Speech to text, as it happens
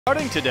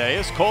Starting today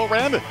is Cole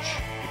Ramage.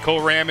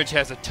 Cole Ramage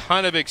has a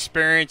ton of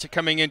experience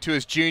coming into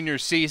his junior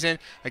season.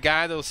 A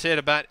guy that'll hit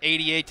about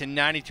 88 to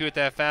 92 at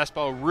that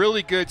fastball.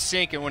 Really good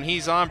sink, and when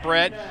he's on,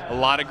 Brett, a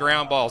lot of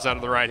ground balls out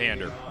of the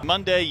right-hander.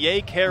 Monday,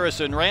 Yake, Harris,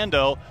 and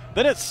Rando.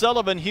 Then it's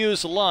Sullivan,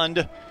 Hughes,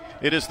 Lund.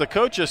 It is the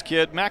coach's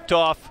kid,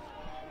 Maktoff,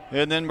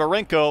 and then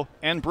Marenko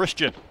and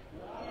Bristian.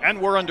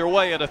 And we're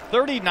underway at a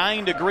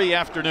 39-degree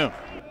afternoon.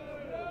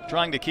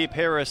 Trying to keep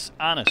Harris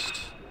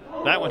honest.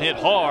 That one hit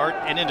hard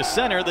and into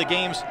center, the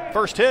game's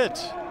first hit.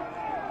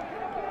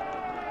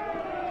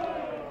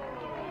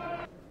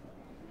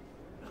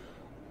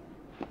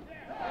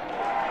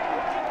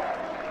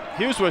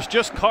 Hughes was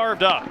just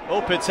carved up.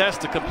 Opitz has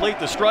to complete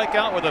the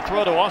strikeout with a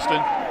throw to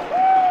Austin.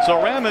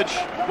 So Ramage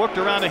worked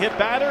around a hit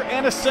batter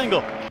and a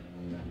single.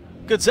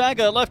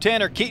 Gonzaga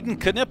left-hander Keaton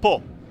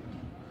Knippel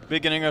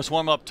beginning his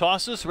warm-up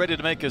tosses, ready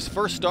to make his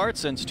first start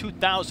since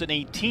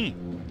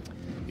 2018.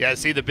 Yeah,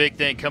 see the big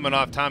thing coming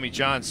off Tommy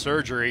John's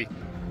surgery.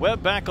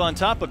 Webb back on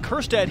top, but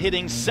Kerstad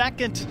hitting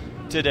second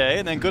today,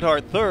 and then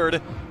Goodhart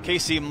third.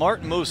 Casey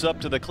Martin moves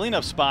up to the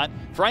cleanup spot.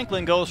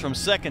 Franklin goes from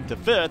second to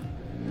fifth.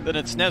 Then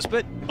it's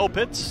Nesbitt,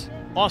 Opitz,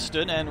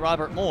 Austin, and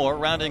Robert Moore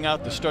rounding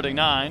out the starting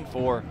nine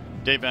for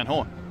Dave Van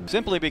Horn.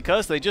 Simply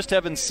because they just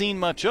haven't seen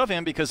much of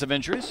him because of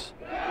injuries.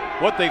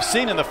 What they've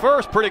seen in the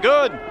first, pretty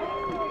good.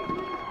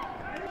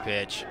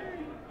 Pitch.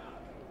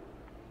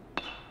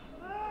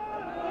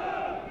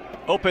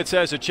 Opitz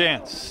has a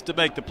chance to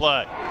make the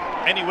play,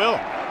 and he will.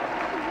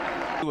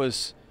 He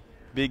was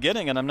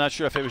beginning, and I'm not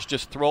sure if it was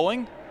just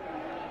throwing.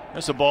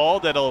 There's a ball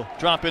that'll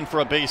drop in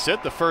for a base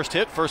hit. The first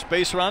hit, first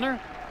base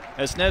runner,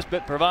 as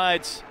Nesbitt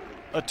provides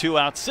a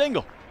two-out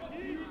single.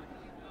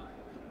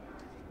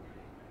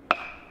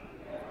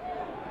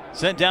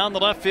 Sent down the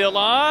left field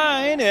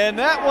line, and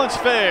that one's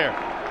fair.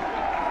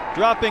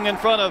 Dropping in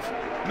front of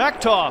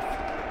Maktoff.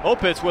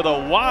 Opitz with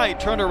a wide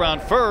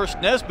turnaround first.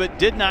 Nesbitt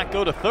did not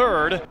go to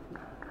third.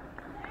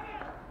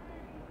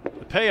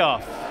 The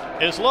payoff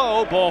is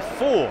low, ball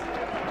four.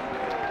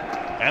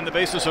 And the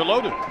bases are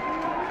loaded.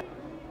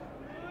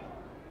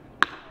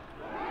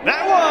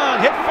 That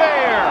one hit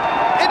fair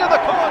into the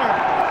corner.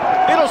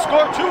 It'll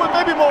score two and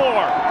maybe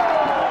more.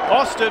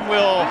 Austin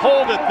will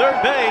hold at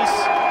third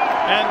base,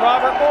 and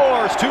Robert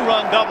Moore's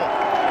two-run double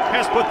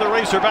has put the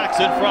Razorbacks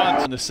in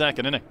front in the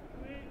second inning.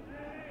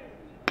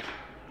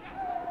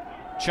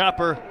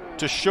 Chopper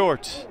to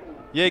short.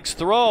 Yake's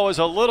throw is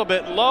a little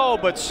bit low,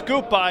 but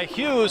scooped by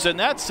Hughes, and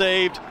that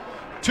saved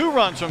two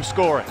runs from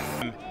scoring.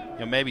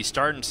 Maybe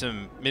starting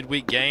some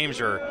midweek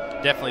games, or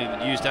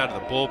definitely used out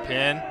of the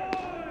bullpen.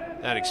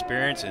 That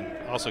experience, and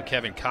also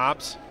Kevin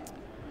Kopps.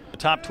 The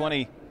top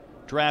 20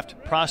 draft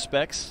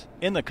prospects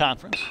in the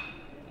conference.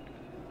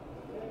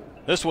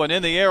 This one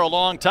in the air a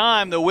long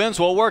time. The Winds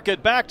will work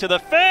it back to the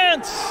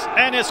fence,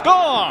 and it's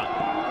gone.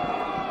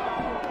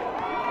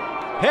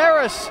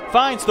 Harris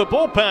finds the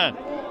bullpen.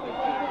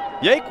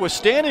 Yake was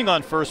standing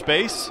on first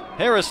base.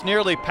 Harris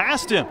nearly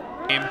passed him.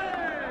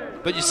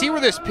 But you see where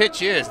this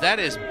pitch is. That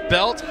is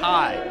belt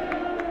high.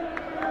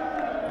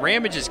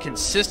 Ramage is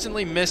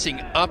consistently missing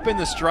up in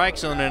the strike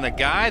zone, and a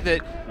guy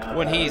that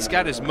when he's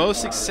got his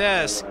most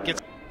success gets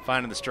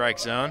finding the strike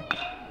zone.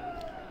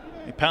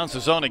 He pounds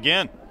the zone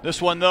again.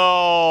 This one,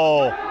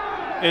 though,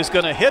 is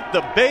going to hit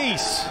the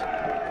base.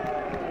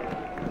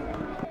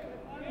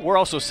 We're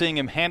also seeing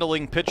him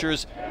handling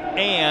pitchers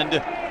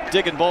and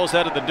digging balls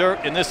out of the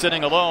dirt in this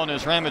inning alone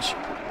as Ramage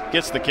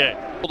gets the K.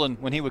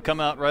 When he would come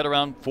out right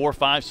around 4,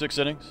 5, 6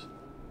 innings.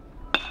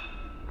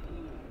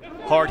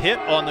 Hard hit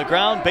on the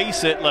ground,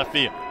 base hit left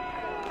field.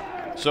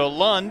 So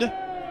Lund,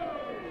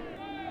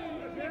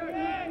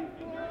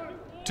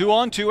 2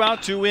 on, 2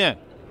 out, 2 in.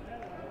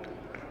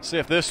 See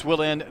if this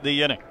will end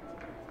the inning.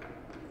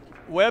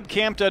 Webb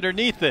camped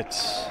underneath it.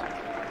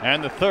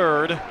 And the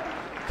third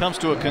comes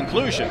to a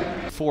conclusion.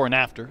 4 and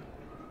after.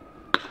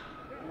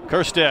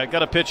 Kerstad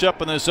got a pitch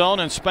up in the zone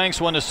and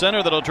spanks one to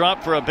center that'll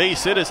drop for a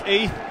base hit. His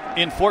 8th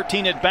in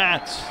 14 at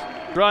bats.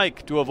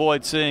 Strike to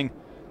avoid seeing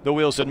the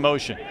wheels in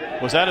motion.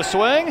 Was that a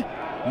swing?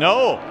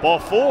 No, ball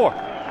 4.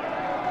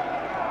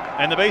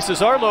 And the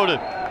bases are loaded.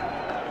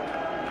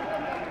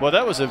 Well,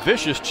 that was a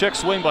vicious check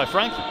swing by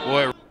Franklin.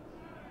 Boy.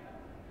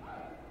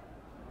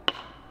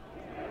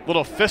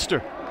 Little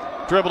fister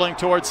dribbling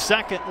towards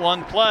second,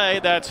 one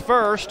play. That's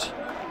first.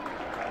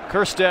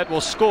 Kerstad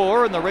will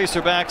score, and the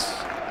Razorbacks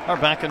are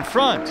back in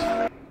front.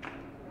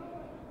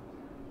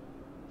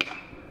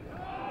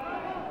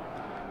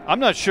 I'm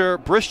not sure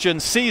Bristian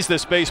sees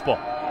this baseball.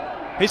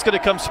 He's going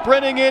to come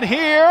sprinting in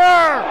here.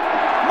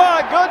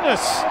 My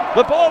goodness,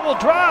 the ball will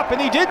drop,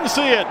 and he didn't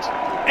see it.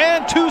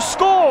 And to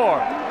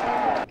score.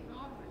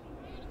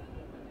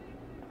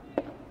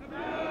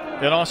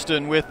 And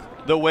Austin with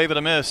the wave and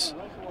a miss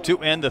to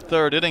end the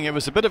third inning. It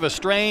was a bit of a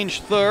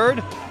strange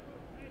third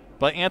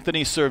by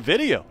Anthony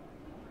Servideo.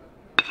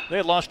 They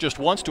had lost just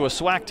once to a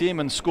SWAC team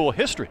in school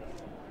history.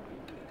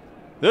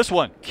 This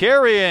one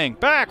carrying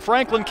back.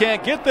 Franklin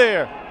can't get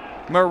there.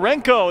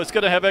 Marenko is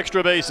going to have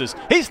extra bases.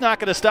 He's not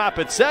going to stop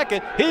at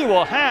second. He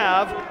will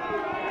have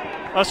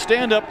a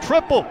stand-up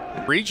triple.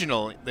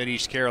 Regional that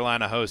East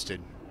Carolina hosted.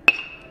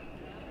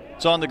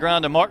 It's on the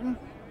ground to Martin.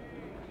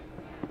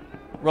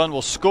 Run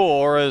will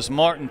score as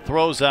Martin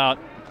throws out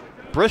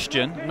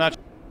Bristian.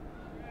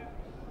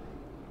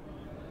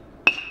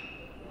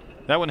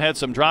 That one had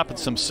some drop and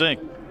some sink.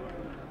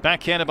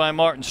 Backhanded by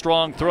Martin,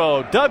 strong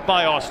throw, dug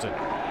by Austin.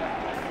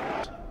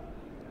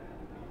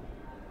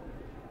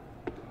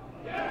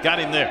 Got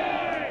him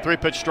there.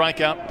 3-pitch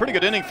strikeout. Pretty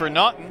good inning for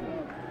Naughton.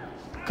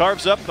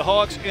 Carves up the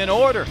Hogs in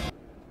order.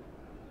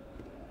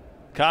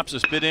 Cops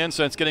has been in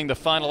since getting the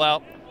final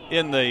out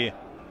in the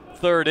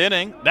third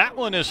inning. That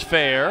one is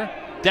fair.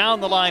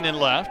 Down the line and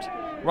left.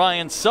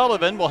 Ryan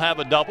Sullivan will have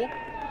a double.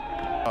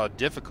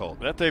 Difficult.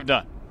 That they've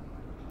done.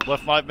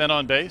 Left 5 men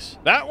on base.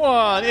 That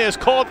one is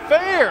called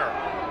fair.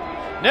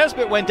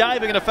 Nesbitt went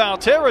diving into foul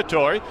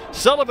territory.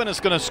 Sullivan is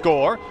going to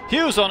score.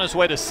 Hughes on his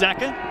way to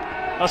second.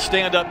 A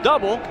stand-up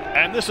double,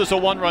 and this is a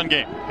 1-run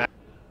game.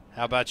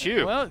 How about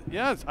you? Well,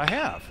 yes, I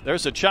have.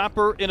 There's a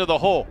chopper into the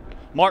hole.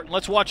 Martin,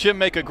 let's watch him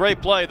make a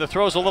great play. The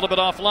throw's a little bit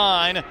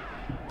offline.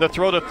 The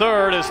throw to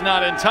third is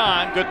not in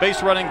time. Good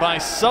base running by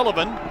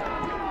Sullivan.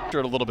 A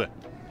little bit.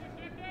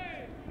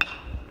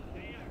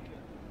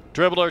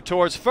 Dribbler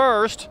towards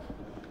first.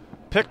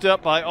 Picked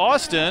up by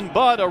Austin,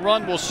 but a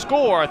run will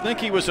score. I think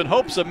he was in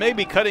hopes of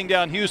maybe cutting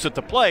down Hughes at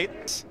the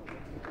plate.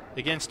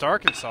 Against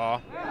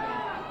Arkansas.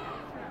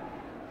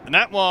 And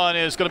that one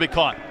is going to be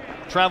caught.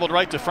 Traveled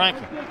right to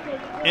Franklin.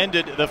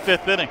 Ended the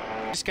 5th inning.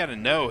 Just got to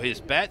know his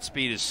bat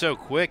speed is so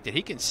quick that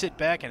he can sit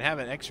back and have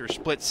an extra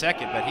split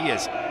second, but he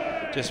is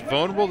just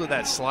vulnerable to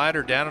that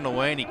slider down and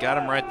away, and he got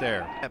him right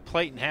there. That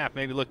plate in half,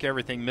 maybe look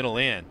everything middle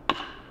in.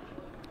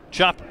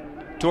 Chopper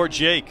toward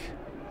Jake.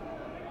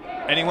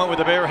 And he went with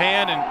a bare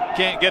hand and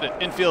can't get it.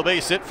 Infield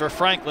base hit for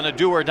Franklin, a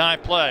do-or-die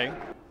play.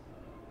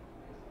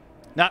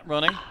 Not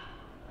running.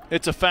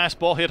 It's a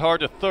fastball hit hard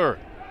to third.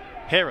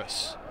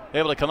 Harris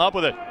able to come up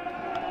with it.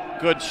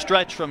 Good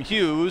stretch from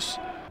Hughes.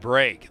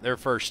 Break. Their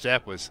first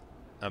step was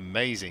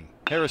amazing.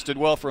 Harris did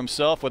well for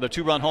himself with a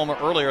 2-run homer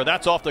earlier.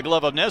 That's off the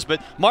glove of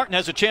Nesbitt. Martin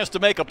has a chance to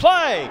make a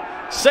play.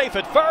 Safe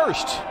at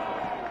first.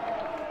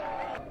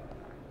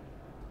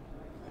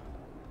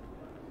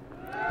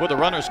 Where the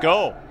runners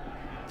go.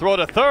 Throw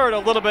to third, a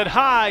little bit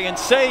high and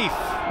safe.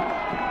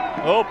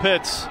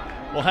 Opitz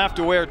will have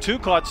to wear 2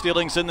 caught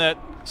stealings in that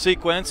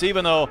sequence,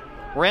 even though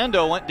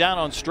Rando went down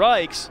on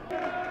strikes.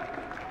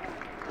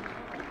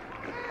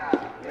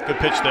 Good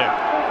pitch there.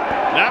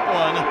 That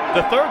one,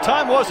 the third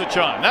time was a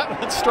chime. That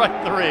one's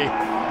strike 3.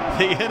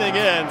 The inning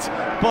ends.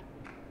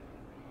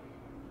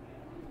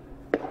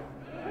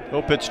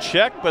 Opitz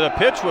check, but a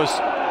pitch was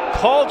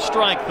called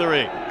strike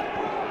 3.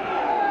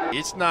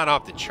 It's not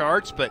off the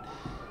charts, but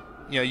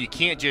you know, you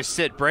can't just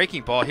sit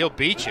breaking ball. He'll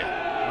beat you.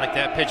 Like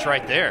that pitch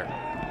right there.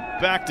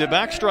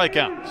 Back-to-back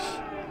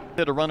strikeouts.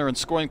 Hit a runner in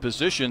scoring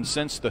position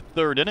since the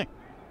 3rd inning.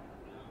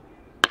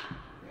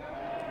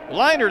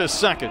 Liner to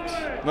second.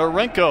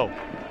 Marenko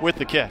with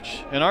the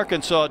catch. And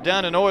Arkansas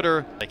down in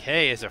order. Like,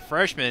 hey, as a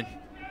freshman,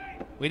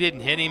 we didn't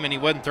hit him and he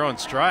wasn't throwing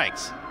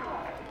strikes.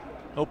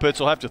 Opitz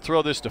will have to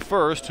throw this to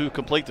first to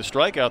complete the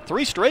strikeout.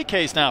 3 straight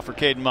Ks now for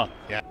Caden Muck.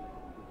 Yeah.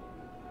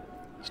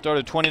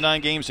 Started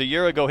 29 games a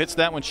year ago. Hits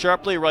that one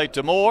sharply right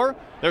to Moore.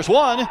 There's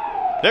 1.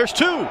 There's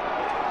 2.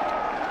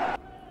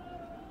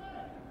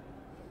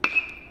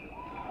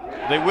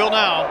 They will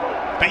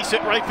now base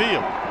hit right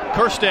field.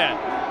 Kerstad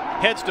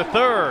heads to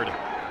third.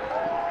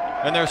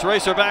 And there's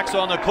Razorbacks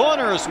on the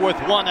corners with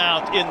 1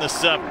 out in the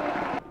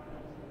 7th.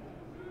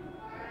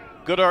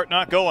 Goodhart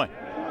not going.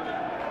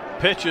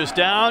 Pitch is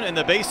down and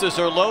the bases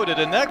are loaded.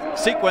 And that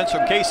sequence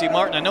from Casey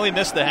Martin, I know he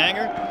missed the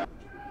hanger.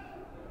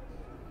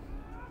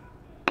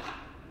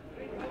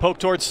 Poke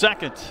towards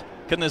second.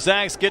 Can the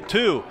Zags get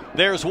 2?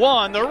 There's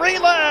 1. The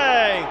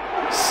relay!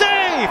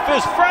 Safe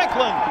is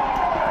Franklin!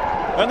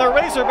 And the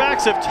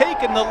Razorbacks have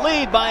taken the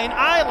lead by an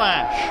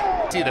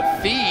eyelash. See the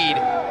feed,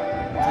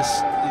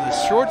 the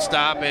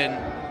shortstop, and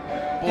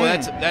boy,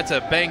 that's a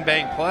bang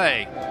bang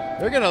play.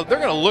 They're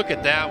gonna look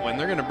at that one.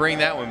 They're gonna bring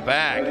that one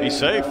back. He's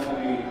safe.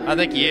 I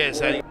think he is.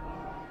 That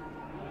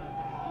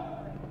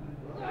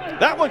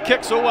one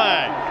kicks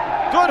away.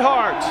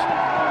 Goodhart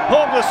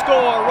home to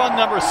score, run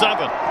number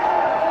 7.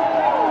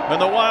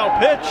 And the wild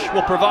pitch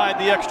will provide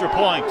the extra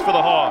point for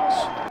the Hogs.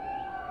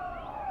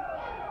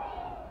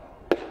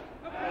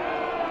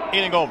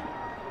 Inning over.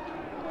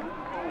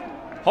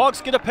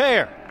 Hogs get a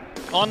pair.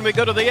 On we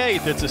go to the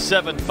 8th. It's a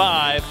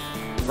 7-5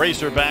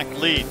 Razorback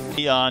lead.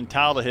 On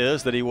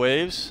Talahis that he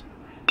waves.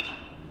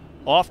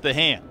 Off the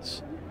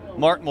hands.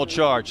 Martin will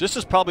charge. This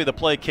is probably the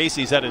play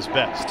Casey's at his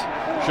best.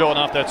 Showing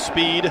off that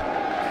speed.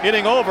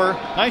 Inning over.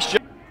 Nice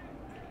job.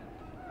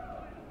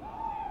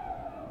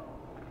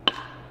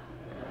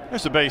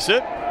 There's a base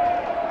hit.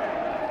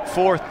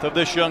 4th of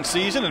this young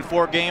season in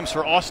 4 games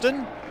for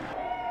Austin.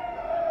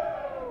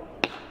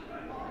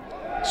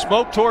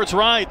 Smoke towards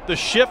right. The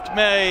shift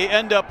may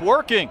end up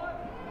working.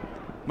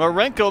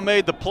 Marenko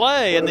made the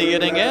play and the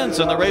inning ends,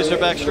 and the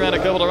Razorbacks strand a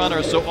couple of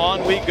runners. So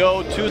on we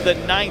go to the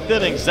 9th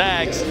inning.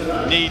 Zags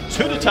need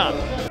 2 to top.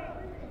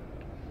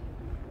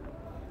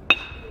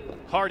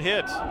 Hard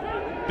hit.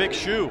 Big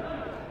shoe.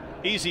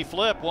 Easy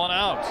flip, 1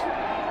 out.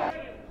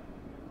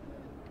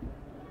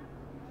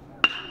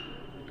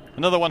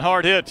 Another one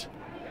hard hit.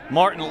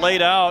 Martin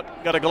laid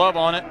out, got a glove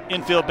on it.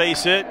 Infield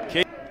base hit.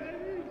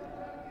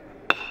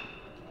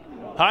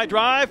 High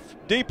drive,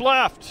 deep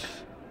left.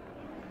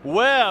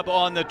 Webb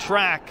on the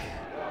track.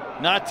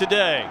 Not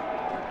today.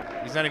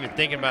 He's not even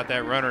thinking about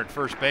that runner at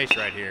first base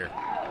right here.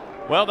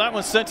 Well, that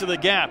one's sent to the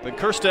gap, and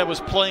Kjerstad was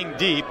playing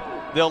deep.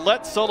 They'll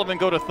let Sullivan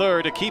go to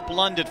third to keep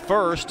Lund at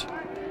first.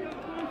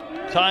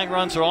 Tying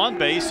runs are on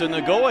base, and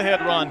the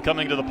go-ahead run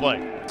coming to the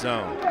plate.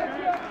 Zone.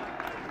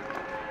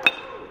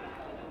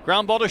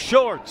 Ground ball to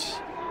short.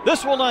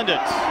 This will end it.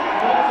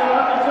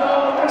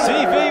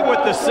 CV with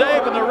the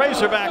save, and the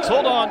Razorbacks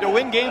hold on to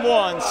win game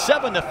 1,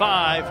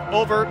 7-5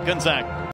 over Gonzaga.